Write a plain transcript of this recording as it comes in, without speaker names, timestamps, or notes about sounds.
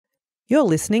You're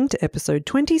listening to episode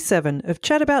 27 of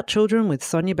Chat About Children with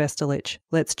Sonia Bestelich.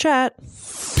 Let's chat.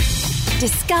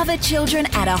 Discover children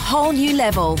at a whole new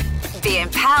level. Be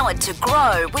empowered to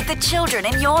grow with the children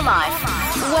in your life.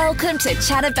 Welcome to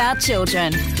Chat About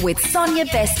Children with Sonia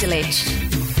Bestelich.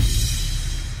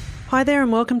 Hi there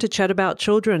and welcome to Chat About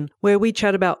Children, where we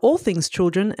chat about all things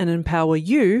children and empower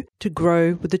you to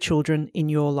grow with the children in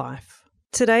your life.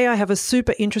 Today I have a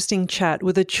super interesting chat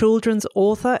with a children's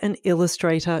author and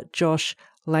illustrator, Josh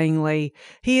Langley.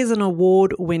 He is an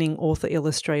award-winning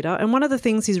author-illustrator, and one of the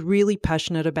things he's really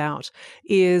passionate about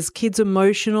is kids'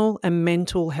 emotional and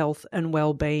mental health and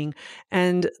well-being.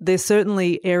 And there's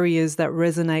certainly areas that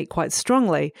resonate quite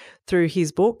strongly through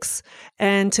his books.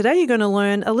 And today you're going to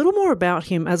learn a little more about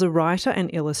him as a writer and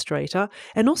illustrator,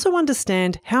 and also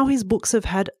understand how his books have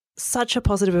had such a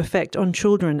positive effect on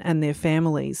children and their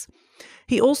families.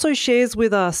 He also shares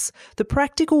with us the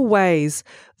practical ways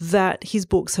that his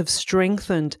books have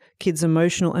strengthened kids'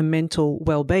 emotional and mental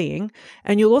well-being,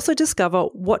 and you'll also discover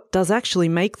what does actually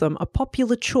make them a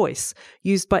popular choice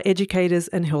used by educators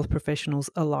and health professionals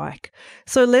alike.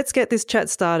 So let's get this chat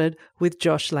started with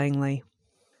Josh Langley.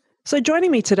 So joining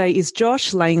me today is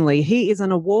Josh Langley. He is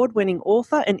an award-winning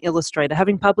author and illustrator,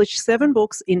 having published 7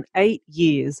 books in 8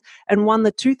 years and won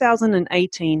the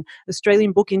 2018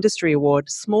 Australian Book Industry Award,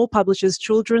 Small Publishers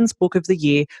Children's Book of the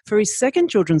Year, for his second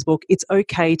children's book, It's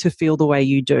Okay to Feel the Way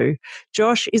You Do.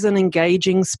 Josh is an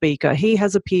engaging speaker. He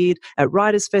has appeared at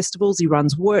writers' festivals, he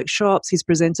runs workshops, he's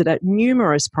presented at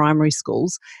numerous primary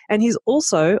schools, and he's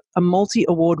also a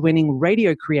multi-award-winning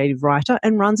radio creative writer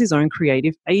and runs his own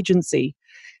creative agency.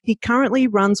 He currently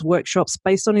runs workshops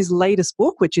based on his latest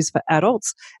book, which is for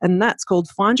adults, and that's called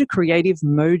Find Your Creative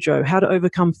Mojo, How to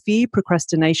Overcome Fear,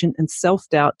 Procrastination, and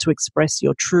Self-Doubt to Express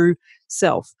Your True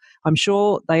Self. I'm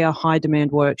sure they are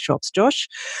high-demand workshops, Josh.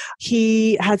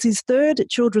 He has his third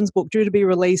children's book due to be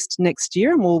released next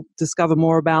year, and we'll discover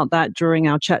more about that during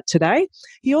our chat today.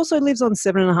 He also lives on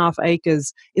 7.5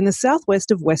 acres in the southwest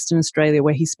of Western Australia,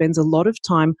 where he spends a lot of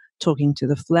time talking to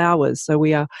the flowers. So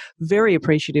we are very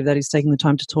appreciative that he's taking the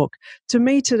time to talk to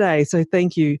me today. So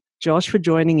thank you, Josh, for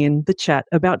joining in the chat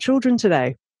about children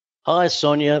today. Hi,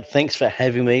 Sonia. Thanks for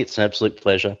having me. It's an absolute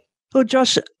pleasure. Well,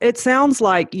 Josh, it sounds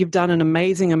like you've done an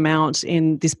amazing amount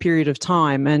in this period of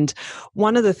time. And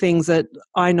one of the things that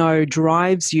I know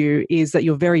drives you is that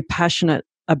you're very passionate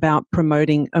about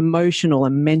promoting emotional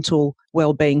and mental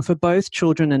well-being for both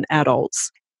children and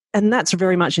adults. And that's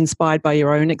very much inspired by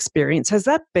your own experience. Has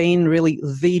that been really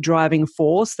the driving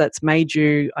force that's made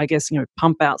you, I guess,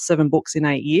 pump out 7 books in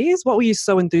 8 years? What were you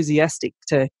so enthusiastic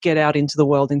to get out into the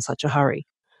world in such a hurry?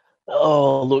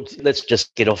 Oh, look, let's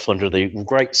just get off onto the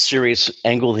great serious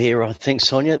angle here, I think,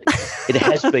 Sonia. It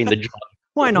has been the drive.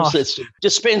 Why not? Let's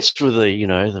dispense with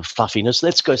the fluffiness.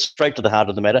 Let's go straight to the heart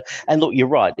of the matter. And look, you're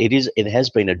right. It has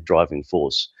been a driving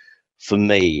force for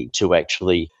me to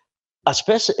actually, I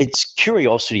suppose it's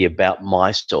curiosity about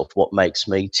myself, what makes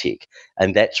me tick.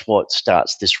 And that's what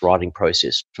starts this writing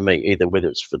process for me, either whether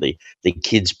it's for the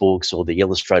kids' books or the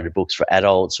illustrated books for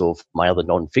adults or for my other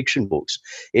non-fiction books.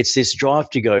 It's this drive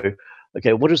to go,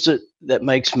 okay, what is it that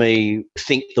makes me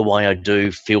think the way I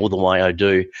do, feel the way I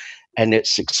do? And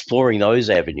it's exploring those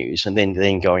avenues and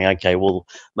then going, okay, well,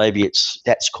 maybe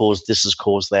that's caused, this has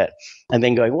caused that. And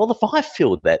then going, well, if I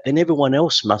feel that, then everyone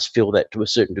else must feel that to a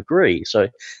certain degree. So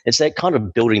it's that kind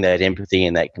of building that empathy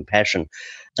and that compassion.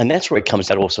 And that's where it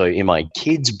comes out also in my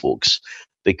kids' books,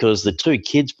 because the 2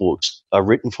 kids' books are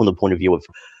written from the point of view of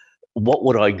what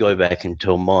would I go back and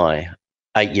tell my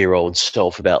 8-year-old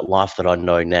self about life that I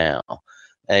know now.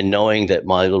 And knowing that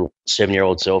my little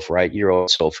 7-year-old self or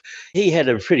 8-year-old self, he had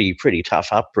a pretty tough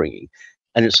upbringing.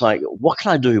 And it's like, what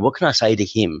can I do? What can I say to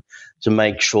him to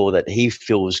make sure that he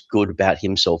feels good about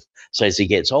himself so as he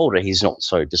gets older, he's not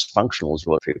so dysfunctional as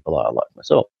what people are like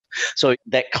myself. So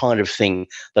that kind of thing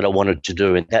that I wanted to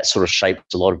do, and that sort of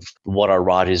shaped a lot of what I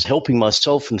write, is helping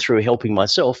myself. And through helping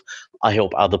myself, I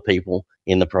help other people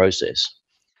in the process.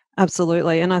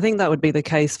 Absolutely. And I think that would be the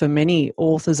case for many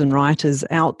authors and writers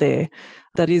out there.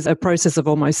 That is a process of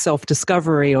almost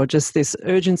self-discovery, or just this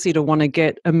urgency to want to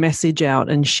get a message out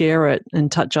and share it and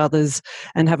touch others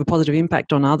and have a positive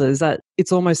impact on others. That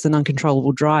it's almost an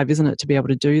uncontrollable drive, isn't it, to be able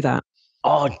to do that?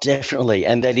 Oh, definitely.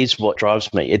 And that is what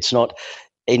drives me. It's not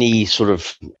any sort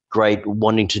of great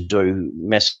wanting to do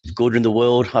massive good in the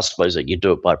world. I suppose that you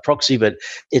do it by proxy, but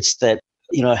it's that,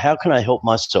 how can I help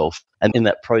myself? And in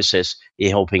that process, you're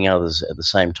helping others at the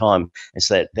same time. It's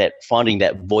that finding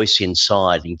that voice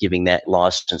inside and giving that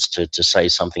license to say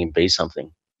something and be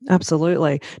something.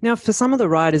 Absolutely. Now, for some of the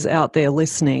writers out there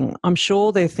listening, I'm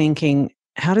sure they're thinking,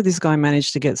 how did this guy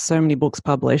manage to get so many books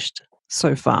published,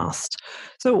 so fast.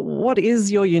 So what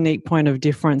is your unique point of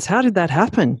difference? How did that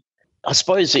happen? I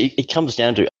suppose it comes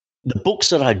down to the books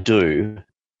that I do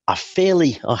are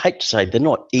fairly, I hate to say, they're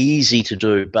not easy to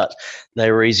do, but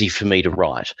they're easy for me to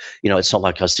write. It's not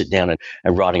like I sit down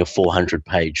and writing a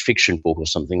 400-page fiction book or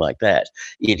something like that.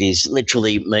 It is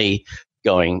literally me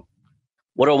going,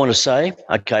 what do I want to say?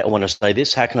 Okay, I want to say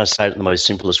this. How can I say it in the most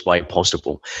simplest way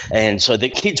possible? And so the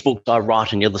kids' books I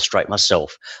write and illustrate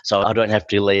myself. So I don't have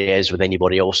to liaise with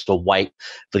anybody else or wait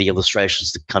for the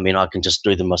illustrations to come in. I can just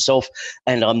do them myself.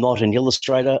 And I'm not an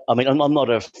illustrator. I mean, I'm not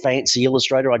a fancy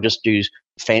illustrator. I just do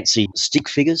fancy stick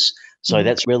figures. So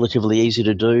that's relatively easy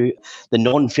to do. The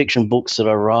non-fiction books that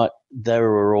I write,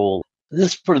 they're all,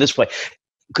 let's put it this way,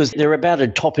 because they're about a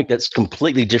topic that's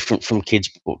completely different from kids'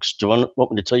 books. Do you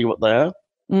want me to tell you what they are?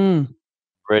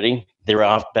 Ready? They're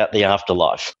about the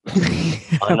afterlife.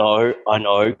 I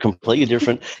know, completely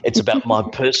different. It's about my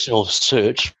personal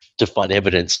search to find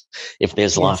evidence if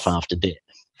there's life after death.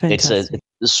 Fantastic.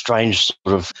 It's a strange sort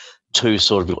of two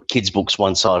sort of kids' books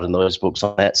one side and those books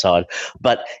on that side.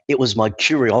 But it was my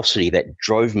curiosity that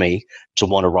drove me to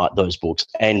want to write those books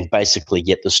and basically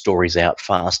get the stories out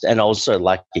fast. And I was so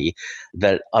lucky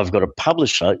that I've got a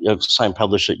publisher, the same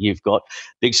publisher you've got,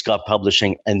 Big Sky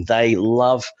Publishing, and they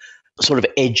love sort of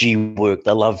edgy work.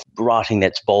 They love writing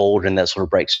that's bold and that sort of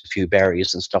breaks a few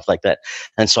barriers and stuff like that.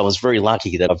 And so I was very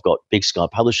lucky that I've got Big Sky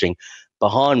Publishing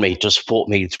behind me to support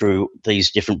me through these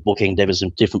different book endeavours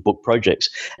and different book projects.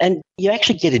 And you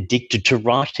actually get addicted to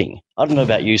writing. I don't know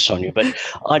about you, Sonia, but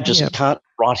I just can't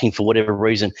writing for whatever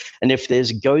reason. And if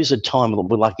goes a time,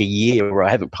 like a year where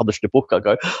I haven't published a book, I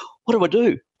go, what do I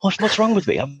do? What's wrong with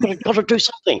me? I've got to do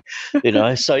something,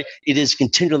 So it is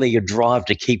continually a drive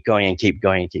to keep going and keep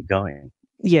going and keep going.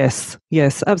 Yes,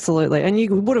 absolutely. And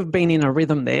you would have been in a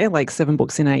rhythm there, like 7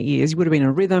 books in 8 years. You would have been in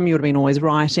a rhythm. You would have been always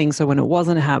writing. So when it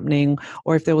wasn't happening,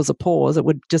 or if there was a pause, it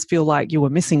would just feel like you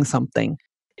were missing something.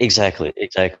 Exactly,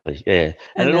 yeah.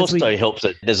 And it also helps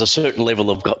that there's a certain level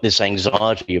of got this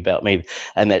anxiety about me,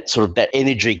 and that sort of that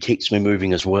energy keeps me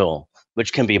moving as well,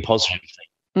 which can be a positive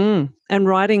thing. And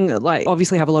writing, like,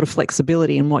 obviously have a lot of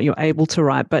flexibility in what you're able to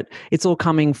write, but it's all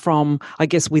coming from, I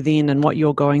guess, within and what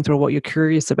you're going through, what you're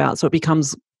curious about. So it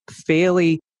becomes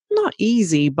fairly, not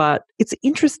easy, but it's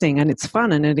interesting and it's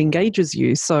fun and it engages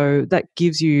you. So that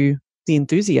gives you the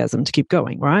enthusiasm to keep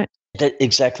going, right?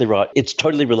 Exactly right. It's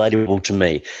totally relatable to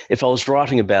me. If I was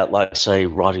writing about, like, say,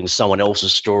 writing someone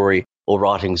else's story or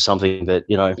writing something that,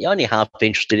 you're only half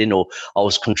interested in, or I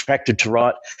was contracted to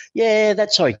write, yeah,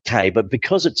 that's okay. But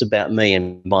because it's about me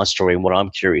and my story and what I'm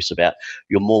curious about,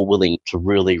 you're more willing to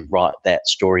really write that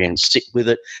story and sit with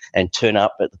it and turn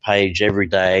up at the page every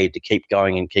day to keep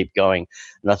going and keep going.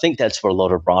 And I think that's what a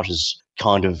lot of writers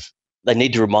they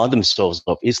need to remind themselves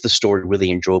of, is the story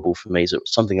really enjoyable for me? Is it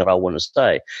something that I want to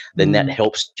say? Then that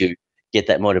helps you get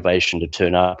that motivation to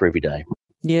turn up every day.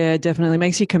 Yeah, definitely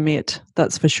makes you commit.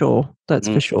 That's for sure.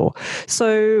 For sure.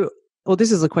 So,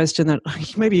 this is a question that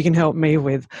maybe you can help me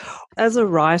with. As a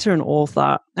writer and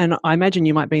author, and I imagine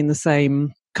you might be in the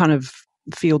same kind of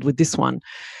field with this one,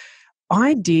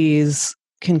 ideas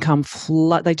can come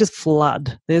they just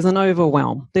flood. There's an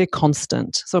overwhelm. They're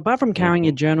constant. So apart from carrying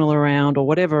your journal around or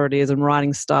whatever it is and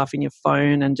writing stuff in your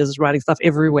phone and just writing stuff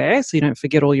everywhere so you don't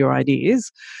forget all your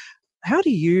ideas, how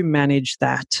do you manage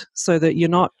that so that you're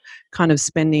not kind of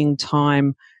spending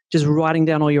time just writing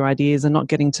down all your ideas and not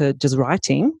getting to just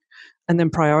writing and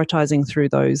then prioritizing through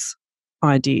those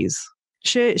ideas?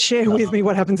 Share with me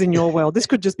what happens in your world. This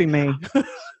could just be me.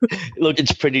 Look,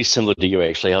 it's pretty similar to you,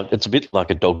 actually. It's a bit like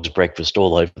a dog's breakfast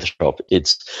all over the shop.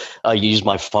 I use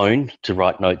my phone to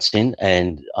write notes in,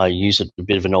 and I use it a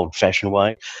bit of an old-fashioned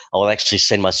way. I'll actually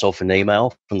send myself an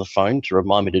email from the phone to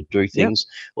remind me to do things,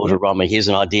 or to remind me, here's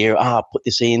an idea, put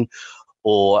this in,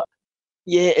 or...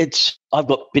 Yeah, I've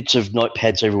got bits of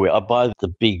notepads everywhere. I buy the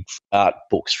big art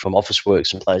books from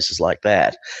Officeworks and places like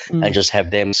that and just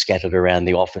have them scattered around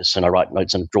the office, and I write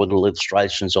notes and draw little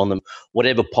illustrations on them,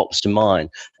 whatever pops to mind.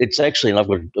 It's actually, and I've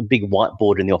got a big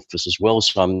whiteboard in the office as well,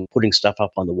 so I'm putting stuff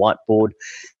up on the whiteboard.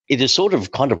 It is sort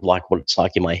of kind of like what it's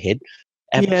like in my head.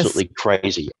 Absolutely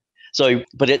crazy. So,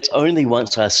 but it's only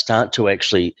once I start to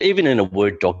actually, even in a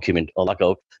Word document,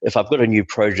 or if I've got a new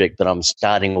project that I'm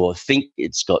starting or think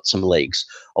it's got some legs,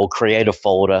 I'll create a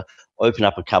folder, open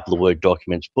up a couple of Word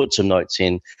documents, put some notes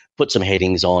in, put some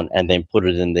headings on, and then put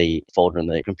it in the folder in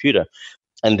the computer.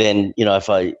 And then, if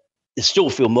I still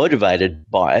feel motivated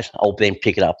by it, I'll then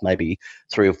pick it up maybe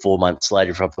 3 or 4 months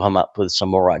later if I've come up with some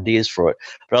more ideas for it.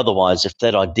 But otherwise, if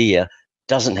that idea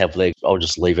doesn't have legs, I'll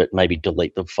just leave it, maybe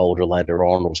delete the folder later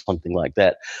on or something like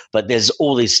that. But there's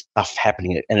all this stuff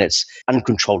happening, and it's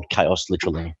uncontrolled chaos,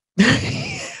 literally.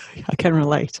 I can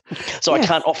relate. So Yeah. I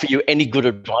can't offer you any good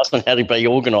advice on how to be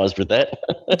organised with that.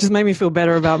 It just made me feel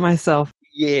better about myself.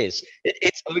 Yes,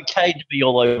 it's okay to be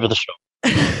all over the shop.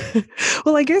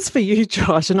 Well, I guess for you,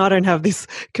 Josh, and I don't have this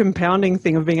compounding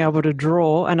thing of being able to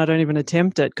draw, and I don't even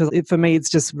attempt it because for me, it's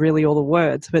just really all the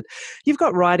words. But you've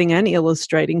got writing and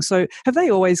illustrating. So have they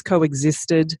always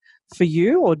coexisted for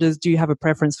you, or do you have a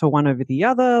preference for one over the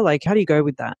other? Like, how do you go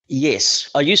with that? Yes,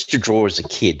 I used to draw as a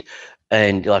kid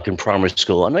and like in primary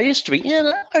school, and I used to be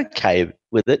okay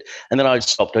with it. And then I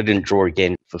stopped. I didn't draw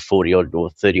again for 40 odd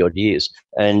or 30 odd years.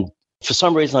 And for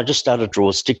some reason, I just started to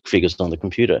draw stick figures on the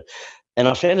computer. And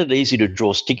I found it easy to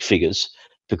draw stick figures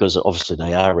because obviously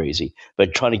they are easy,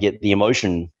 but trying to get the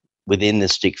emotion within the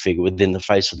stick figure, within the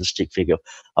face of the stick figure,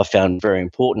 I found very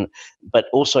important. But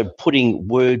also putting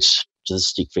words to the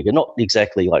stick figure, not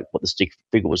exactly like what the stick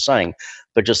figure was saying,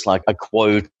 but just like a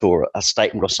quote or a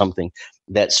statement or something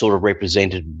that sort of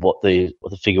represented what the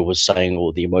figure was saying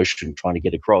or the emotion trying to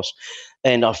get across.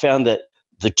 And I found that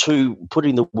the two,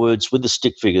 putting the words with the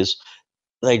stick figures,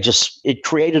 it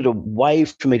created a way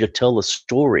for me to tell a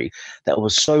story that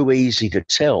was so easy to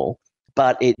tell,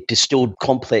 but it distilled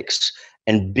complex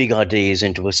and big ideas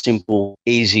into a simple,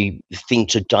 easy thing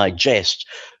to digest.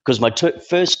 Because my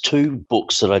first two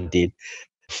books that I did,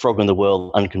 Frog in the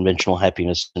World, Unconventional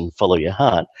Happiness, and Follow Your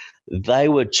Heart, they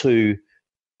were two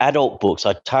adult books.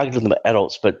 I targeted them at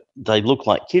adults, but they look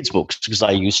like kids' books because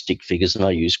I use stick figures and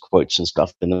I use quotes and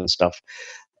stuff in them and stuff.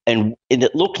 And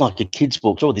it looked like a kid's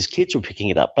book. All these kids were picking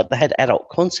it up, but they had adult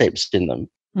concepts in them.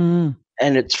 Mm.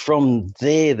 And it's from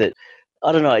there that,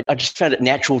 I don't know, I just found it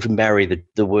natural to marry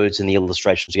the words and the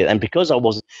illustrations together. And because I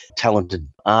wasn't a talented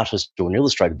artist or an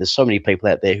illustrator, there's so many people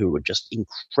out there who are just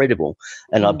incredible,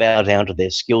 and I bow down to their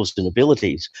skills and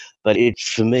abilities. But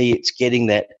for me, it's getting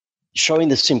that, showing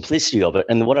the simplicity of it.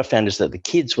 And what I found is that the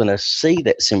kids, when they see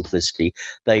that simplicity,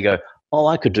 they go, oh,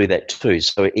 I could do that too.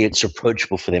 So it's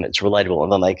approachable for them. It's relatable,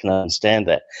 and then they can understand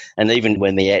that. And even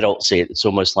when the adults see it, it's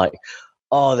almost like,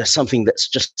 oh, there's something that's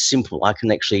just simple. I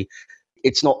can actually,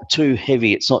 it's not too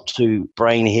heavy. It's not too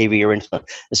brain heavy or anything.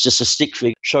 It's just a stick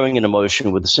figure showing an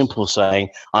emotion with a simple saying,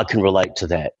 I can relate to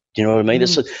that. Do you know what I mean?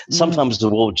 Sometimes the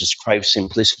world just craves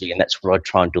simplicity, and that's what I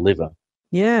try and deliver.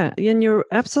 Yeah, and you're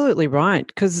absolutely right,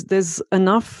 because there's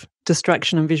enough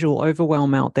distraction and visual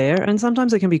overwhelm out there, and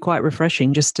sometimes it can be quite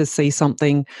refreshing just to see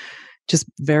something just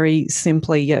very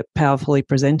simply yet powerfully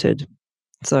presented.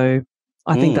 So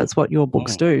I think that's what your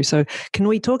books do. So can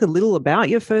we talk a little about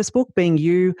your first book, Being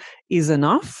You Is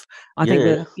Enough? I think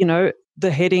that,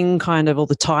 the heading kind of, or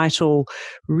the title,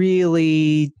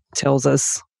 really tells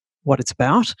us what it's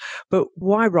about. But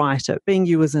why write it? Being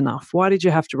You Is Enough. Why did you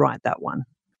have to write that one?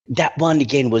 That one,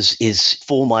 again, is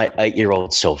for my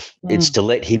 8-year-old self. It's to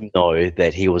let him know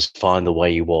that he was fine the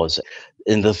way he was.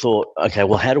 And the thought, okay,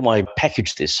 well, how do I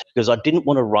package this? Because I didn't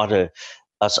want to write a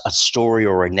story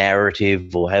or a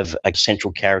narrative or have a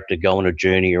central character go on a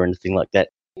journey or anything like that,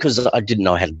 because I didn't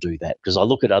know how to do that. Because I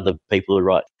look at other people who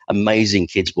write amazing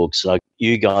kids' books. Like,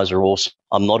 you guys are awesome.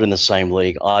 I'm not in the same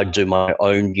league. I do my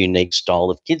own unique style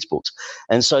of kids' books.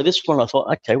 And so this one, I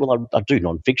thought, okay, well, I do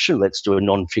nonfiction. Let's do a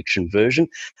nonfiction version.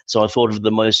 So I thought of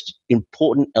the most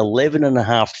important 11 and a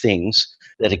half things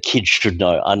that a kid should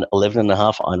know. 11 and a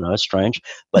half, I know, strange,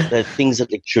 but the things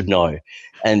that it should know.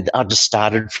 And I just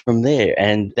started from there,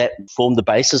 and that formed the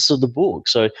basis of the book.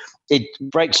 So it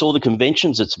breaks all the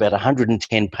conventions. It's about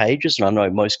 110 pages, and I know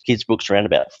most kids' books are around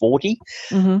about 40,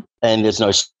 and there's no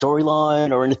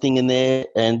storyline or anything in there.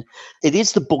 And it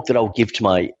is the book that I'll give to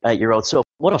my 8-year-old self.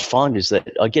 What I find is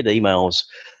that I get emails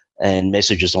and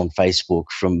messages on Facebook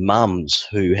from mums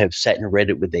who have sat and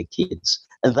read it with their kids,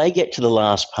 and they get to the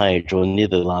last page or near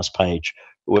the last page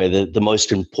where the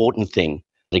most important thing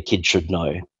the kid should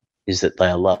know is that they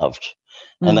are loved.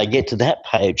 And they get to that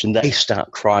page and they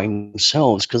start crying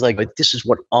themselves because they go, this is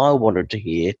what I wanted to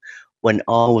hear when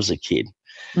I was a kid.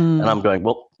 And I'm going,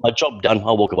 well, my job done.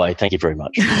 I'll walk away. Thank you very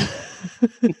much.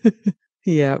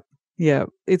 Yeah.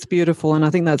 It's beautiful. And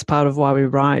I think that's part of why we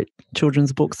write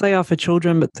children's books. They are for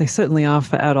children, but they certainly are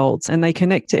for adults, and they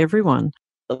connect to everyone.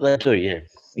 They do, yeah.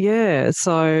 Yeah.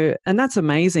 So, and that's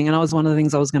amazing. And one of the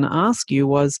things I was going to ask you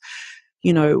was,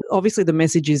 obviously the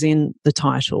message is in the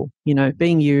title,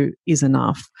 being you is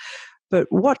enough. But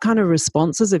what kind of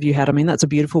responses have you had? I mean, that's a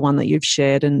beautiful one that you've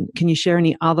shared. And can you share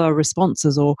any other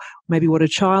responses, or maybe what a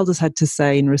child has had to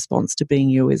say in response to being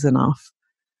you is enough?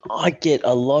 I get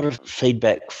a lot of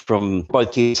feedback from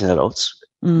both kids and adults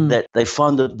that they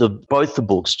find that both the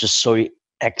books just so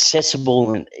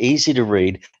accessible and easy to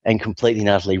read and completely and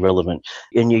utterly relevant.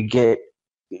 And you get,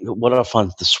 what I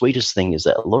find the sweetest thing is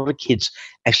that a lot of kids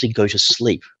actually go to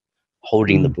sleep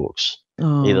holding the books.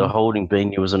 Either Oh. holding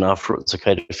being you was enough, or it's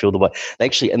okay to feel the way.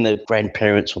 Actually, and the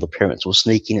grandparents or the parents will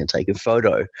sneak in and take a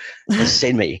photo and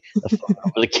send me a photo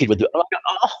with a kid with it. I'm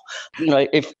like, oh,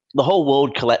 if the whole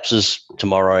world collapses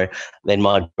tomorrow, then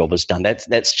my job is done.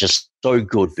 That's just so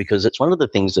good, because it's one of the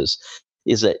things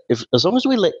is that as long as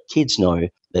we let kids know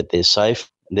that they're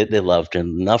safe, that they're loved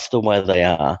enough the way they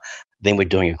are, then we're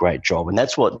doing a great job. And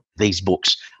that's what these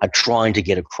books are trying to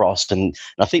get across. And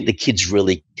I think the kids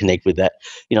really connect with that.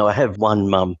 I have one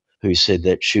mum who said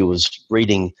that she was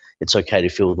reading It's Okay to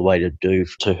Feel the Way to Do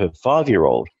to her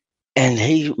 5-year-old. And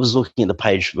he was looking at the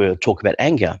page where I talk about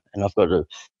anger. And I've got a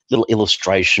little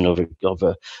illustration of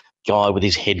a guy with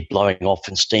his head blowing off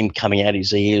and steam coming out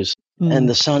his ears. And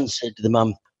the son said to the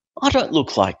mum, I don't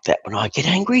look like that when I get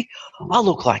angry. I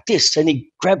look like this. And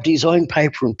he grabbed his own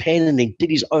paper and pen and he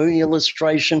did his own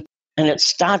illustration. And it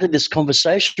started this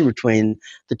conversation between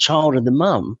the child and the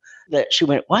mum that she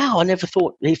went, wow, I never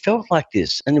thought he felt like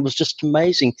this. And it was just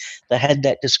amazing they had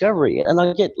that discovery. And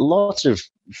I get lots of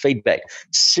feedback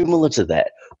similar to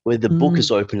that, where the book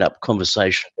has opened up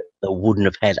conversation that they wouldn't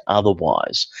have had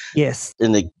otherwise. Yes.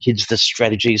 And the kids, the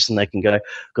strategies, and they can go,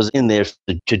 because in there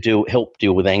to help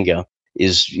deal with anger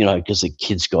is, because the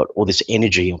kid's got all this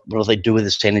energy. What do they do with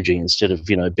this energy instead of,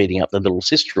 beating up the little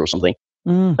sister or something?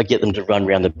 I get them to run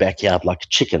around the backyard like a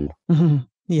chicken. Mm-hmm.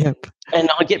 Yep. And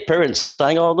I get parents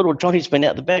saying, oh, little Johnny's been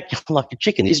out the back like a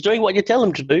chicken. He's doing what you tell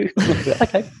him to do.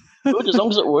 Okay, good, as long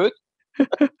as it works.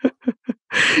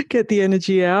 Get the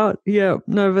energy out. Yeah.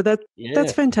 No, but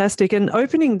that's fantastic. And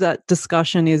opening that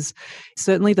discussion is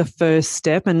certainly the first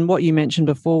step. And what you mentioned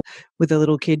before with the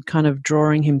little kid kind of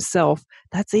drawing himself,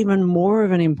 that's even more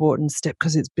of an important step,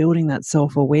 because it's building that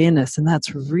self-awareness. And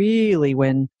that's really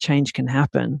when change can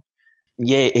happen.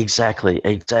 Yeah, exactly.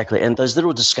 And those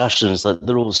little discussions, that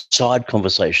little side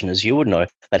conversation, as you would know,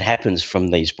 that happens from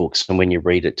these books. And when you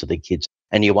read it to the kids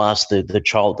and you ask the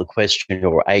child the question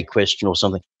or a question or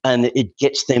something, and it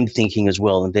gets them thinking as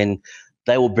well. And then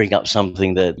they will bring up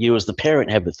something that you as the parent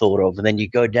haven't thought of, and then you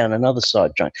go down another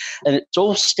side track. And it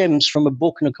all stems from a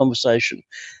book and a conversation.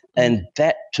 And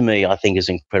that, to me, I think is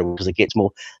incredible, because it gets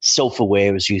more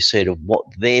self-aware, as you said, of what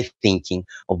they're thinking,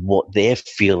 of what they're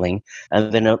feeling,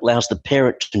 and then it allows the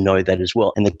parent to know that as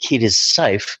well. And the kid is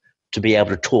safe to be able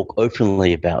to talk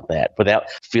openly about that without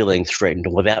feeling threatened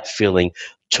or without feeling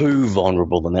too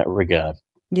vulnerable in that regard.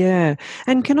 Yeah.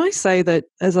 And can I say that,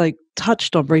 as I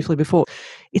touched on briefly before,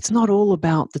 it's not all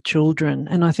about the children.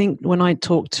 And I think when I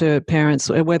talk to parents,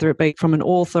 whether it be from an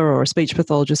author or a speech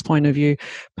pathologist point of view,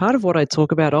 part of what I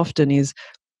talk about often is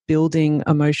building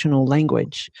emotional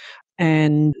language.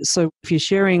 And so if you're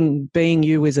sharing being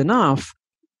you is enough,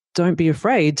 don't be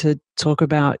afraid to talk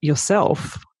about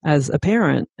yourself as a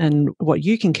parent and what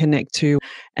you can connect to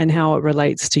and how it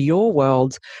relates to your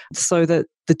world, so that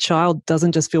the child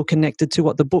doesn't just feel connected to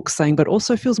what the book's saying, but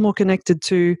also feels more connected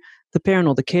to the parent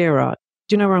or the carer.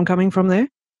 Do you know where I'm coming from there?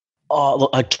 Oh, look,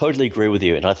 I totally agree with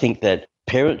you. And I think that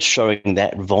parents showing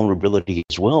that vulnerability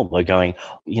as well by going,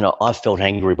 I felt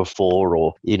angry before,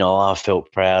 or, I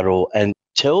felt proud, and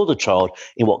tell the child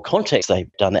in what context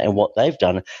they've done that and what they've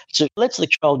done. So it lets the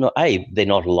child know, A, they're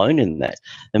not alone in that,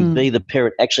 and B, the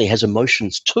parent actually has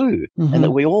emotions too, and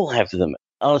that we all have them.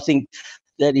 I think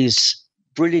that is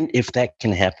brilliant if that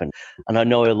can happen. And I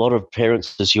know a lot of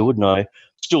parents, as you would know,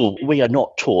 still we are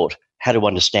not taught how to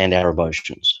understand our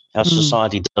emotions. Our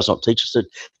society does not teach us it,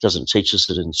 doesn't teach us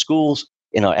it in schools.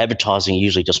 Advertising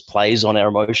usually just plays on our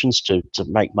emotions to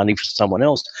make money for someone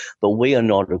else, but we are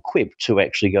not equipped to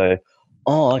actually go,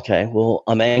 oh, okay, well,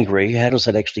 I'm angry. How does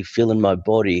that actually feel in my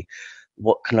body?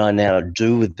 What can I now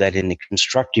do with that in a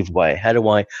constructive way? How do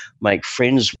I make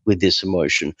friends with this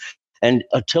emotion? And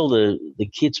I tell the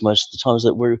kids most of the times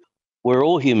that we're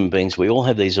all human beings. We all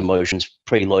have these emotions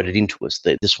preloaded into us.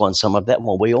 This one, some of that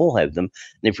one, we all have them.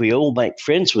 And if we all make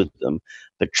friends with them,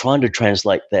 but trying to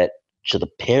translate that to the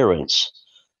parents,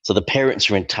 so the parents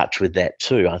are in touch with that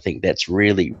too, I think that's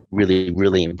really, really,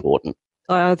 really important.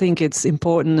 I think it's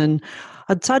important, and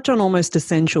I'd touch on almost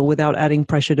essential without adding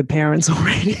pressure to parents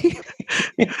already,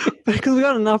 because we've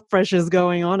got enough pressures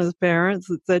going on as parents,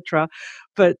 etc.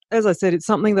 But as I said, it's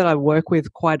something that I work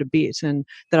with quite a bit, and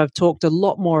that I've talked a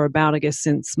lot more about, I guess,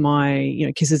 since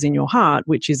my Kisses in Your Heart,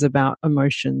 which is about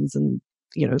emotions and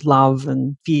love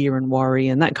and fear and worry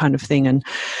and that kind of thing, and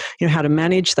how to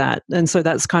manage that. And so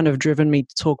that's kind of driven me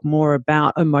to talk more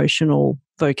about emotional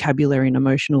vocabulary and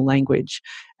emotional language,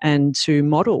 and to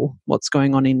model what's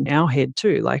going on in our head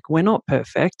too. Like, we're not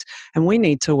perfect, and we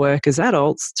need to work as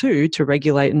adults too to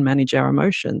regulate and manage our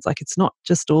emotions. Like, it's not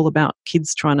just all about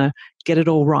kids trying to get it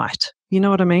all right. You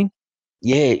know what I mean?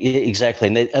 Yeah, exactly.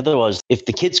 And otherwise, if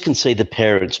the kids can see the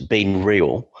parents being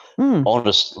real, Mm,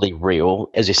 honestly real,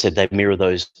 as you said, they mirror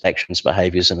those actions,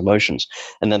 behaviors, and emotions.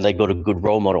 And then they got a good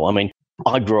role model. I mean,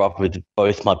 I grew up with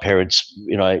both my parents,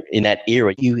 in that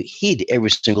era. You hid every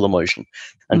single emotion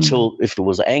mm, until if it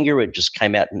was anger, it just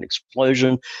came out in an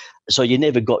explosion. So you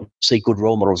never got to see good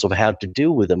role models of how to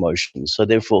deal with emotions. So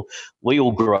therefore, we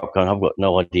all grew up going, I've got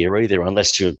no idea either,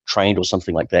 unless you're trained or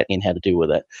something like that in how to deal with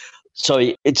that.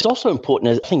 So it's also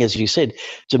important, I think, as you said,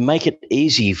 to make it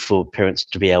easy for parents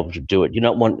to be able to do it. You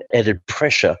don't want added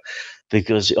pressure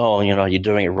because, you're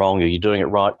doing it wrong or you're doing it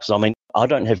right. Because, I mean, I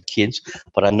don't have kids,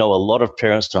 but I know a lot of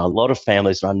parents and a lot of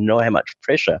families, and I know how much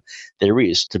pressure there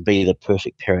is to be the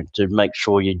perfect parent, to make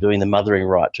sure you're doing the mothering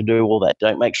right, to do all that.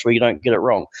 Don't make sure you don't get it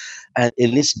wrong. And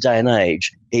in this day and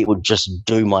age, it would just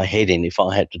do my head in if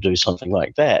I had to do something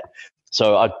like that.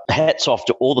 So hats off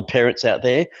to all the parents out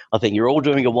there. I think you're all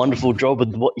doing a wonderful job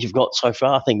with what you've got so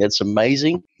far. I think that's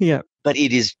amazing. yeah. But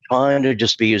it is trying to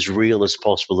just be as real as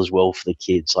possible as well for the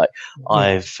kids. Like, Yeah.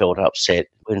 I've felt upset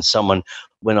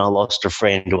when I lost a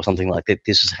friend or something like that.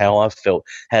 This is how I felt.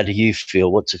 How do you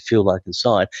feel? What's it feel like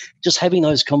inside? Just having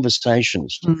those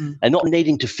conversations Mm, and not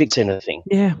needing to fix anything.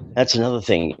 yeah. That's another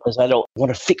thing, because I don't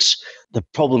want to fix the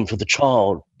problem for the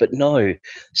child. But no,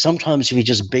 sometimes if you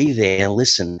just be there and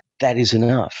listen, that is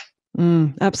enough.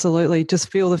 Absolutely. Just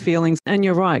feel the feelings. And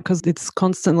you're right, because it's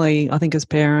constantly, I think, as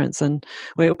parents, and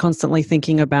we're constantly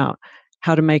thinking about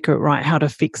how to make it right, how to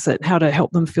fix it, how to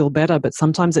help them feel better. But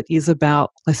sometimes it is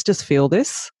about, let's just feel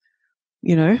this,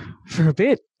 for a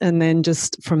bit. And then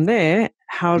just from there,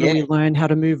 how do Yeah. we learn how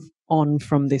to move on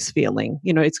from this feeling?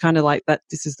 It's kind of like that.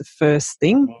 This is the first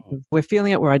thing. We're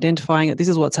feeling it, we're identifying it. This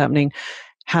is what's happening.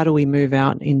 How do we move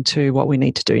out into what we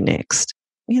need to do next?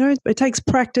 It takes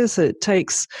practice. It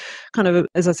takes kind of,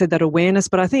 as I said, that awareness.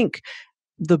 But I think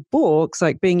the books,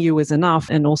 like Being You Is Enough,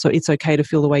 and also It's Okay to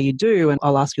Feel the Way You Do, and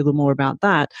I'll ask you a little more about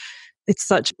that. It's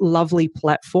such a lovely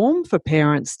platform for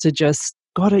parents to just,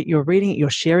 got it, you're reading it, you're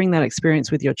sharing that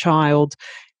experience with your child.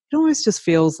 It almost just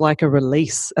feels like a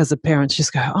release as a parent.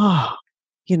 Just go,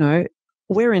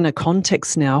 we're in a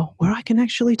context now where I can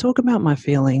actually talk about my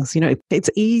feelings. It's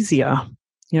easier.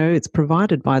 It's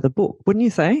provided by the book, wouldn't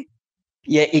you say?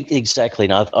 Yeah, exactly.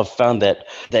 And I've found that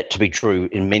to be true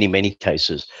in many, many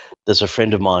cases. There's a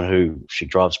friend of mine who she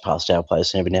drives past our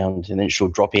place every now and then she'll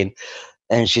drop in,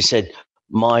 and she said,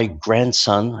 my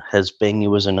grandson has Been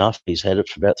You Is Enough. He's had it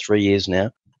for about 3 years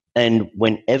now. And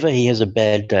whenever he has a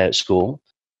bad day at school,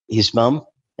 his mum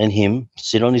and him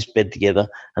sit on his bed together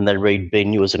and they read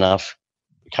Been You Is Enough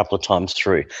a couple of times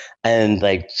through. And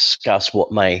they discuss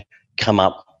what may come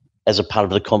up as a part of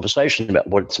the conversation about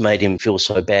what's made him feel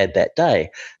so bad that day,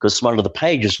 because one of the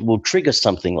pages will trigger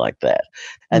something like that.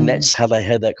 And that's how they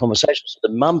had that conversation. So the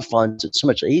mum finds it so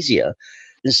much easier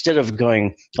instead of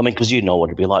going, I mean, because you know what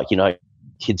it'd be like,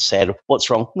 kids sad, what's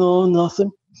wrong? No,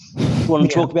 nothing. Want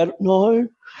to Yeah. talk about it? No.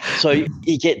 So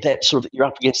you get that sort of, you're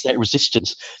up against that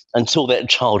resistance until that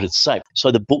child is safe.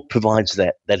 So the book provides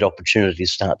that opportunity to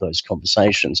start those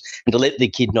conversations and to let the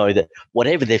kid know that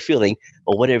whatever they're feeling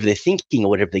or whatever they're thinking or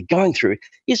whatever they're going through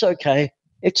is okay.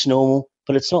 It's normal,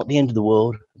 but it's not the end of the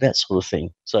world, that sort of thing.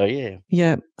 So, yeah.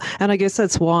 Yeah. And I guess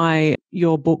that's why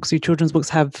your children's books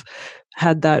have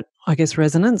had that, I guess,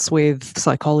 resonance with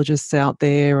psychologists out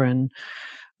there and,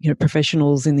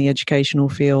 professionals in the educational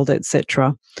field,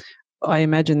 etc. I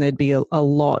imagine there'd be a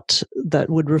lot that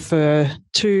would refer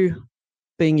to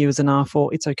Being You Is Enough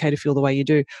or It's Okay to Feel the Way You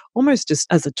Do, almost just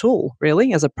as a tool,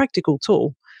 really, as a practical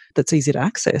tool that's easy to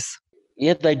access.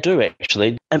 Yeah, they do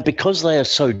actually. And because they are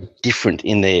so different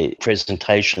in their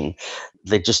presentation,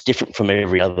 they're just different from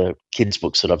every other kids'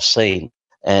 books that I've seen.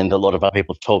 And a lot of other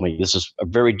people have told me this is a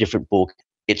very different book.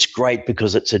 It's great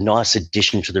because it's a nice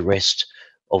addition to the rest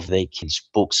of their kids'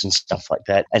 books and stuff like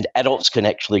that. And adults can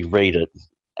actually read it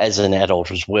as an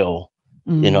adult as well,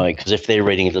 because if they're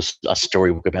reading a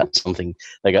storybook about something,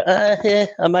 they go, yeah,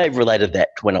 I may have related that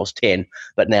to when I was 10,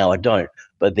 but now I don't.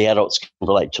 But the adults can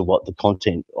relate to what the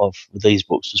content of these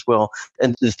books as well.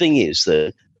 And the thing is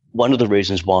that one of the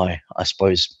reasons why I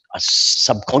suppose I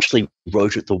subconsciously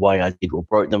wrote it the way I did or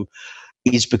wrote them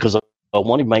is because I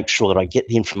want to make sure that I get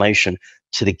the information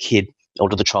to the kid or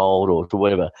to the child or to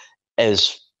whatever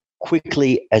as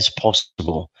quickly as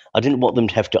possible. I didn't want them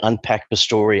to have to unpack a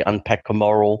story, unpack a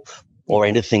moral or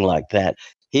anything like that.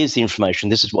 Here's the information.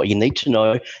 This is what you need to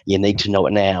know. You need to know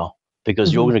it now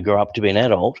because you're going to grow up to be an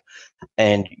adult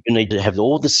and you need to have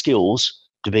all the skills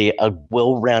to be a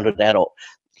well-rounded adult.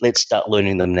 Let's start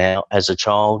learning them now as a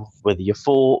child, whether you're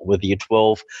 4, whether you're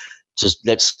 12. Just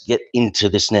let's get into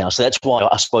this now. So that's why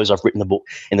I suppose I've written the book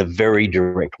in a very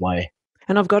direct way.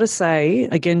 And I've got to say,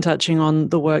 again, touching on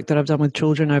the work that I've done with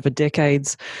children over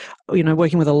decades,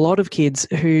 working with a lot of kids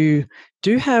who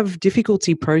do have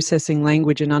difficulty processing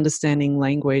language and understanding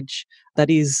language that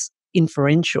is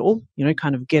inferential,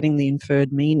 kind of getting the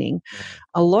inferred meaning.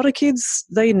 A lot of kids,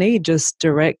 they need just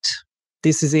direct,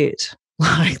 this is it.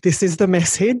 Like, this is the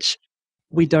message.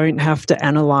 We don't have to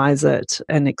analyze it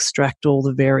and extract all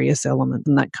the various elements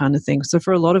and that kind of thing. So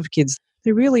for a lot of kids,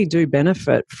 they really do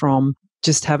benefit from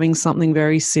just having something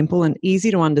very simple and easy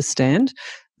to understand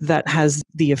that has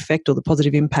the effect or the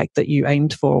positive impact that you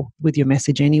aimed for with your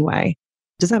message anyway.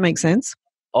 Does that make sense?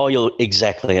 Oh,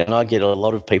 exactly. And I get a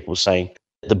lot of people saying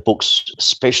the books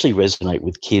especially resonate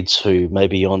with kids who may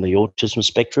be on the autism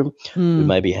spectrum, who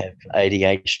maybe have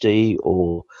ADHD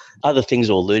or other things,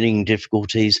 or learning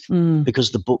difficulties, because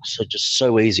the books are just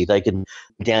so easy. They can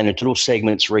down into little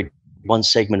segments, read one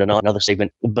segment and another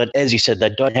segment. But as you said,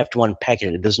 they don't have to unpack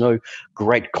it. There's no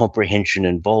great comprehension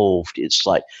involved. It's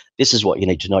like, this is what you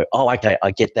need to know. Oh, okay,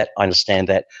 I get that. I understand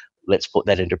that. Let's put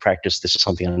that into practice. This is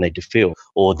something I need to feel,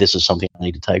 or this is something I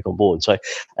need to take on board. So,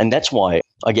 and that's why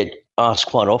I get asked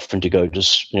quite often to go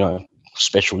to,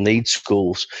 special needs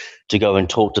schools, to go and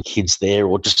talk to kids there,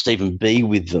 or just even be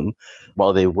with them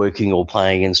while they're working or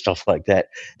playing and stuff like that.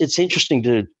 It's interesting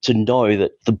to know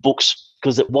that the books,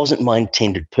 because it wasn't my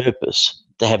intended purpose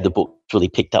to have the book really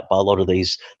picked up by a lot of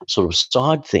these sort of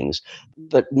side things.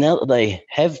 But now that they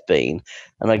have been,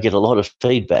 and I get a lot of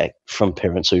feedback from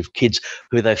parents who've kids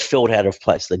who they felt out of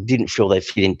place, they didn't feel they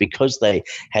fit in because they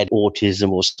had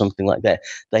autism or something like that,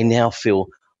 they now feel,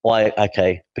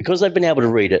 okay, because they've been able to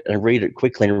read it and read it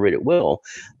quickly and read it well,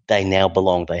 they now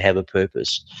belong, they have a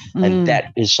purpose. And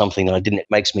that is something that it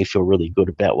makes me feel really good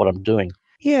about what I'm doing.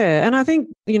 Yeah, and I think,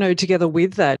 together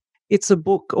with that, it's a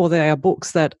book, or they are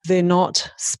books that they're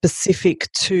not specific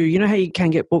to, how you can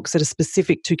get books that are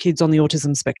specific to kids on the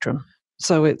autism spectrum.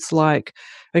 So it's like,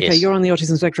 okay, yes, you're on the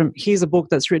autism spectrum. Here's a book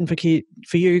that's written for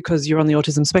you because you're on the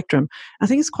autism spectrum. I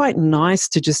think it's quite nice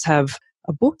to just have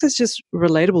a book that's just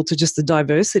relatable to just the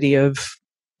diversity of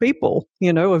people,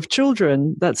 of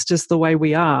children. That's just the way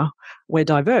we are. We're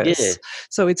diverse. Yeah.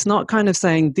 So it's not kind of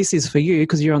saying this is for you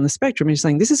because you're on the spectrum. You're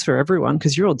saying this is for everyone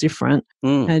because you're all different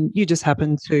and you just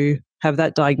happen to have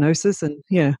that diagnosis. And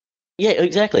yeah. Yeah,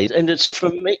 exactly. And it's, for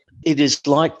me, it is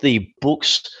like the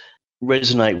books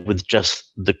resonate with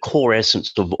just the core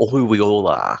essence of who we all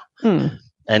are.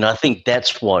 And I think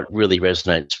that's what really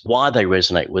resonates. Why they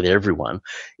resonate with everyone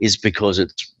is because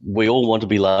we all want to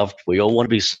be loved. We all want to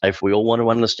be safe. We all want to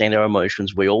understand our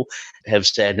emotions. We all have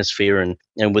sadness, fear. And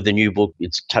with the new book,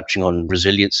 it's touching on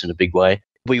resilience in a big way.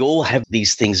 We all have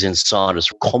these things inside us.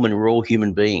 Common, we're all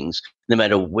human beings, no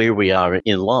matter where we are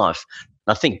in life.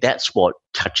 I think that's what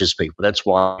touches people. That's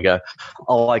why I go,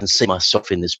 I can see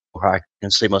myself in this book, I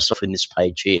can see myself in this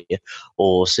page here,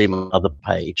 or see my other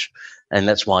page. And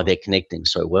that's why they're connecting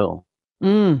so well.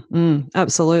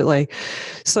 Absolutely.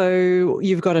 So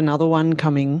you've got another one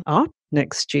coming up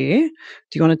next year.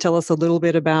 Do you want to tell us a little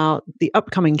bit about the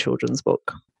upcoming children's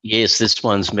book? Yes, this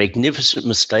one's Magnificent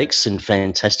Mistakes and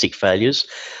Fantastic Failures,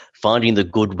 Finding the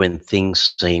Good When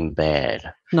Things Seem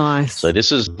Bad. Nice. So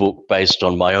this is a book based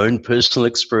on my own personal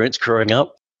experience growing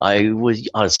up. I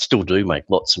still do make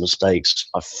lots of mistakes.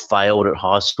 I failed at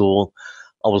high school.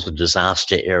 I was a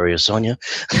disaster area, Sonia.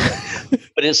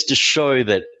 But it's to show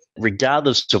that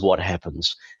regardless of what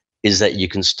happens, is that you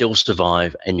can still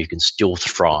survive and you can still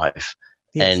thrive.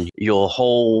 Yes. And your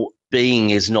whole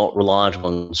being is not reliant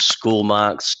on school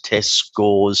marks, test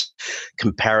scores,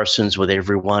 comparisons with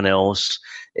everyone else.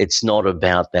 It's not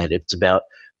about that. It's about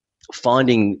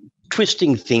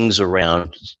twisting things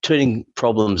around, turning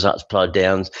problems upside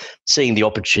down, seeing the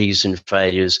opportunities and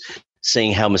failures,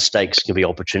 seeing how mistakes can be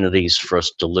opportunities for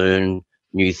us to learn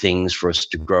new things, for us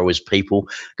to grow as people,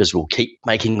 because we'll keep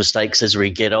making mistakes as we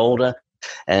get older.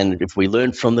 And if we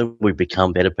learn from them, we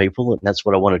become better people. And that's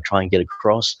what I want to try and get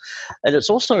across. And it's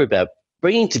also about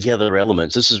bringing together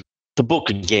elements. This is the book,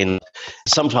 again,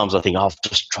 sometimes I think I've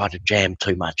just tried to jam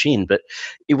too much in. But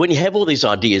when you have all these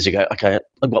ideas, you go, okay,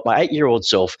 I've got my 8-year-old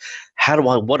self.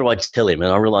 What do I tell him?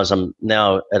 And I realize I'm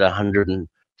now at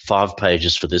 105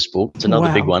 pages for this book. It's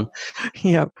another big one.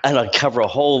 Yep. And I cover a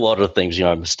whole lot of things,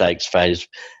 mistakes, failures.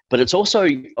 But it's also,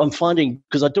 I'm finding,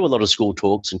 because I do a lot of school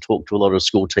talks and talk to a lot of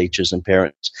school teachers and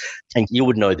parents, and you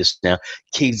would know this now,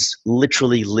 kids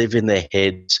literally live in their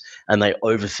heads and they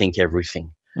overthink everything.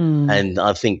 And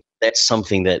I think that's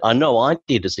something that I know I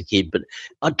did as a kid, but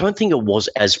I don't think it was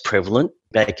as prevalent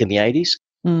back in the 80s.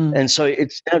 And so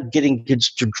it's now getting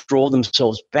kids to draw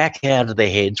themselves back out of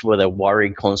their heads where they're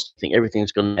worried constantly,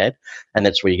 everything's gone bad, and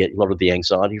that's where you get a lot of the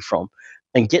anxiety from,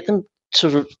 and get them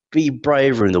to be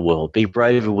braver in the world, be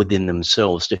braver within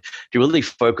themselves, to really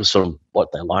focus on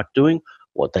what they like doing,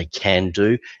 what they can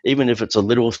do, even if it's a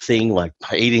little thing like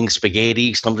eating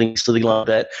spaghetti, something silly like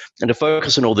that, and to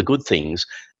focus on all the good things.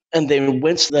 And then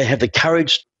once they have the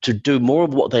courage to do more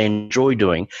of what they enjoy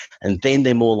doing, and then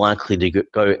they're more likely to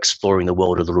go exploring the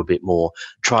world a little bit more,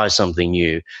 try something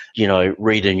new,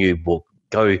 read a new book,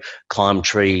 go climb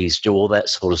trees, do all that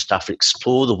sort of stuff,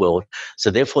 explore the world.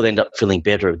 So therefore they end up feeling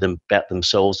better about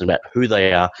themselves and about who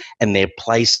they are and their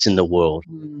place in the world.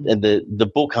 And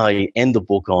the book, I end the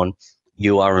book on,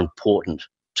 you are important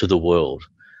to the world.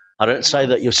 I don't say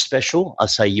that you're special. I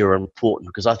say you're important,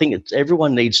 because I think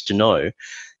everyone needs to know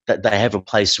that they have a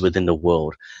place within the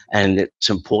world, and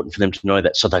it's important for them to know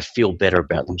that so they feel better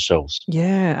about themselves.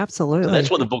 Yeah, absolutely. So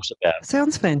that's what the book's about.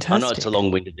 Sounds fantastic. I know it's a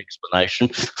long-winded explanation.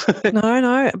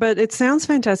 No, but it sounds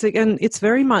fantastic, and it's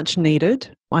very much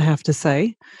needed, I have to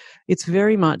say. It's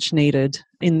very much needed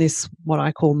in this, what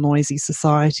I call, noisy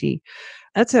society.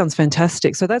 That sounds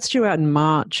fantastic. So that's due out in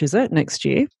March, is it, next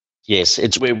year? Yes,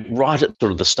 we're right at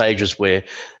sort of the stages where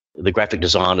the graphic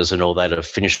designers and all that are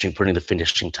putting the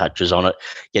finishing touches on it,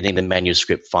 getting the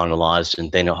manuscript finalised,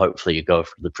 and then hopefully you go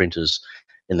for the printers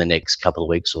in the next couple of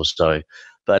weeks or so.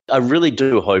 But I really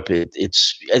do hope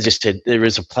it's, as I said, there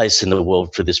is a place in the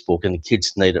world for this book, and the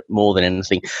kids need it more than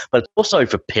anything. But also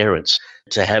for parents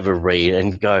to have a read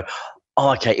and go,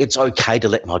 oh, okay, it's okay to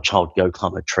let my child go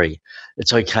climb a tree.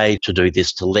 It's okay to do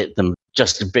this, to let them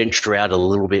just venture out a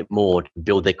little bit more, to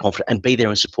build their confidence and be there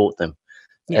and support them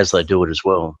as they do it as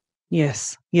well.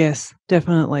 Yes,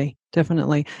 definitely.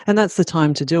 And that's the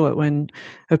time to do it, when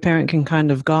a parent can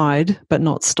kind of guide but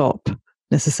not stop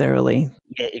necessarily.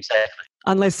 Yeah, exactly.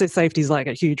 Unless their safety is like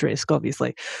a huge risk,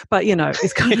 obviously. But,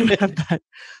 it's kind of have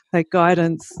that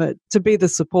guidance, but to be the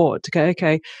support, to go,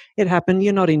 okay, it happened,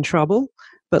 you're not in trouble,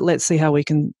 but let's see how we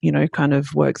can, kind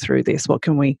of work through this. What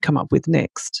can we come up with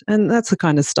next? And that's the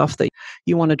kind of stuff that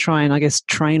you want to try and, I guess,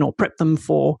 train or prep them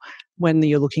for when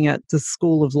you're looking at the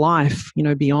school of life,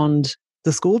 beyond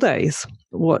the school days.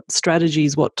 What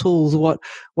strategies, what tools, what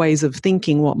ways of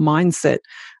thinking, what mindset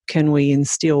can we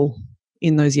instill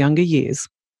in those younger years?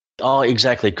 Oh,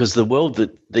 exactly, because the world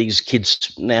that these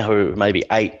kids now, who are maybe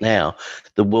 8 now,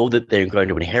 the world that they're going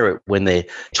to inherit when they're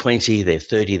 20, they're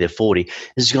 30, they're 40,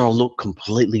 is going to look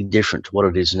completely different to what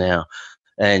it is now.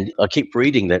 And I keep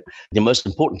reading that the most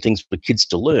important things for kids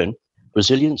to learn: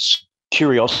 resilience,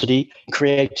 curiosity,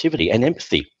 creativity, and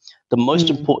empathy. The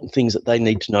most important things that they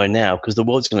need to know now, because the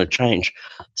world's going to change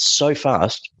so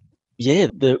fast. Yeah,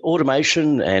 the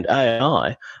automation and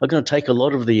AI are going to take a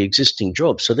lot of the existing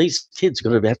jobs. So these kids are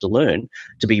going to have to learn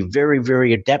to be very,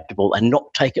 very adaptable and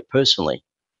not take it personally.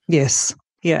 Yes.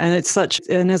 Yeah, and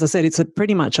and as I said, it's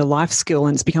pretty much a life skill,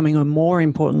 and it's becoming a more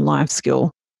important life skill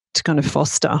to kind of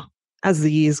foster as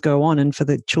the years go on, and for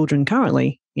the children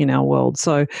currently in our world.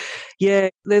 So, yeah,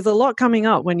 there's a lot coming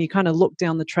up when you kind of look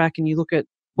down the track and you look at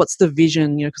what's the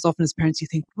vision, because often as parents you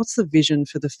think, what's the vision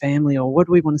for the family, or what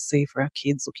do we want to see for our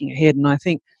kids looking ahead? And I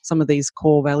think some of these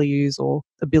core values or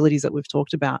abilities that we've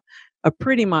talked about are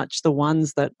pretty much the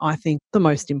ones that I think the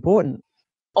most important.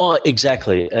 Oh,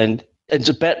 exactly. And it's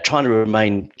about trying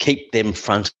to keep them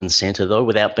front and center, though,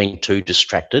 without being too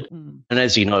distracted. And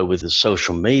as you know, with the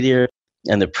social media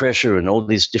and the pressure and all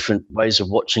these different ways of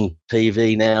watching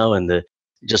TV now, and the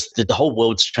whole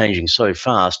world's changing so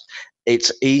fast,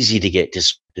 it's easy to get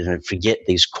distracted and forget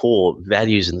these core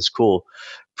values and these core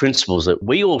principles that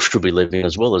we all should be living,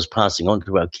 as well as passing on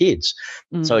to our kids.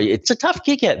 So it's a tough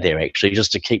gig out there, actually,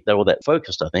 just to keep all that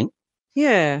focused, I think.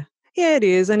 Yeah, it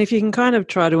is. And if you can kind of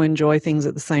try to enjoy things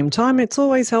at the same time, it's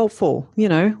always helpful.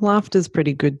 Laughter's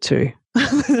pretty good too.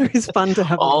 It is fun to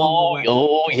have.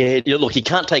 Oh, yeah. Look, you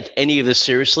can't take any of this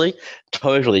seriously.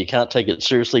 Totally, you can't take it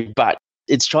seriously. But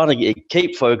it's trying to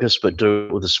keep focused, but do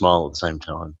it with a smile at the same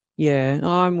time. Yeah,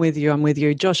 I'm with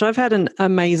you. Josh, I've had an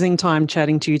amazing time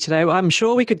chatting to you today. I'm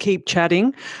sure we could keep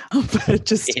chatting, but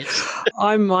yes.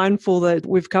 I'm mindful that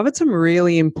we've covered some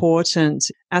really important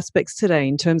aspects today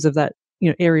in terms of that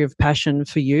area of passion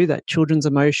for you, that children's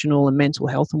emotional and mental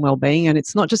health and well-being. And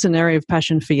it's not just an area of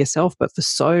passion for yourself, but for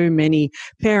so many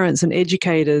parents and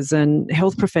educators and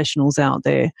health professionals out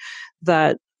there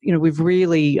that we've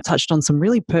really touched on some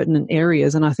really pertinent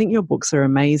areas, and I think your books are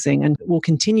amazing and will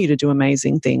continue to do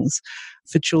amazing things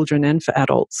for children and for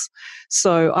adults.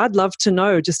 So I'd love to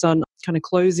know, just on kind of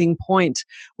closing point,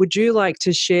 would you like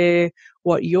to share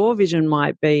what your vision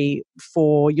might be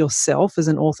for yourself as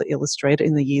an author illustrator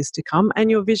in the years to come,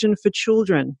 and your vision for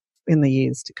children in the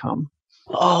years to come?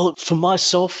 Oh, for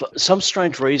myself, some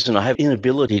strange reason, I have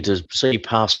inability to see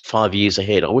past 5 years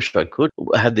ahead. I wish I could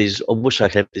have these. I wish I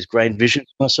could have this grand vision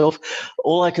for myself.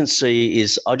 All I can see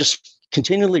is I just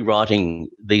continually writing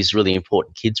these really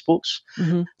important kids' books.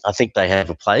 Mm-hmm. I think they have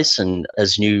a place, and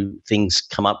as new things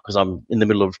come up, because I'm in the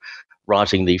middle of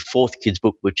writing the 4th kids'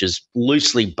 book, which is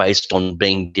loosely based on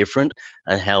being different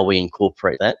and how we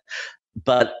incorporate that.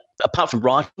 But apart from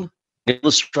writing,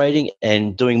 illustrating,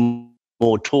 and doing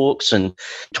more talks and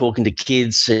talking to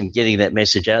kids and getting that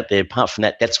message out there. Apart from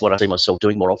that, that's what I see myself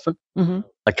doing more often. Mm-hmm.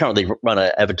 I currently run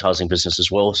an advertising business as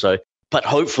well. But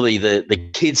hopefully the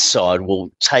kids side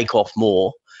will take off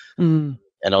more. Mm.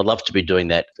 And I'd love to be doing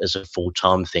that as a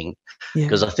full-time thing,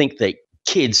 because I think that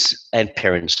kids and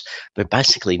parents, we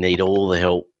basically need all the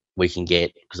help we can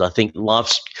get, because I think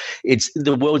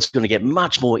the world's going to get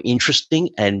much more interesting,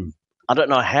 and I don't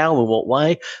know how or what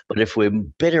way, but if we're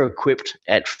better equipped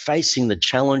at facing the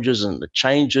challenges and the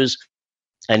changes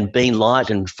and being light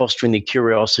and fostering the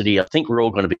curiosity, I think we're all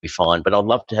going to be fine. But I'd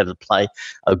love to play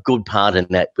a good part in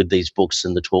that with these books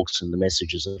and the talks and the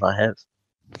messages that I have.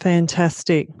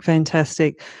 Fantastic.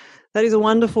 That is a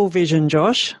wonderful vision,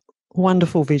 Josh.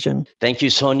 Wonderful vision. Thank you,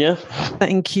 Sonia.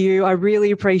 Thank you. I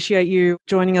really appreciate you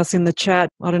joining us in the chat.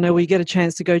 I don't know, will you get a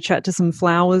chance to go chat to some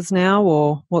flowers now,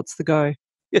 or what's the go?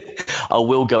 I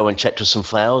will go and chat to some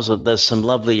flowers. There's some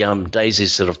lovely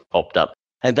daisies that have popped up,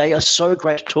 and they are so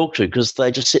great to talk to because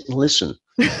they just sit and listen.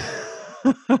 They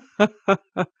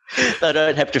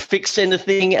don't have to fix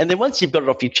anything, and then once you've got it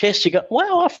off your chest, you go,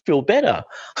 wow, I feel better.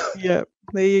 Yeah,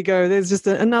 there you go. There's just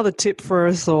another tip for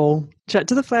us all. Chat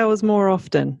to the flowers more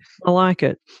often. I like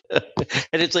it.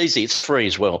 And it's easy. It's free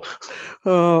as well.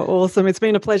 Oh, awesome. It's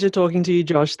been a pleasure talking to you,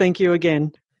 Josh. Thank you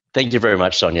again. Thank you very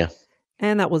much, Sonia.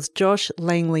 And that was Josh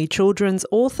Langley, children's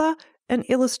author and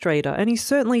illustrator. And he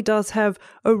certainly does have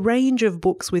a range of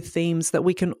books with themes that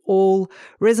we can all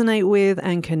resonate with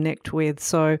and connect with.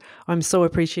 So I'm so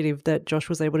appreciative that Josh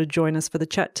was able to join us for the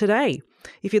chat today.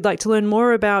 If you'd like to learn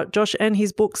more about Josh and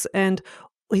his books and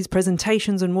his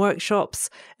presentations and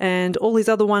workshops and all his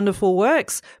other wonderful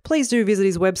works, please do visit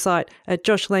his website at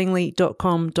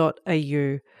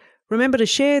joshlangley.com.au. Remember to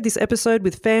share this episode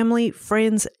with family,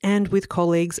 friends, and with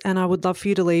colleagues, and I would love for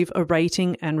you to leave a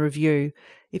rating and review.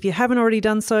 If you haven't already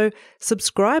done so,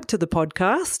 subscribe to the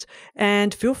podcast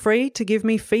and feel free to give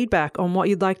me feedback on what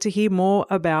you'd like to hear more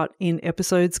about in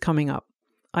episodes coming up.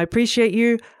 I appreciate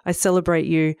you. I celebrate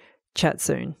you. Chat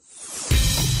soon.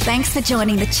 Thanks for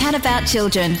joining the Chat About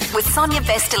Children with Sonia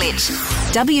Vestelich.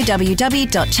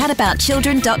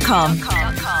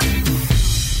 www.chataboutchildren.com.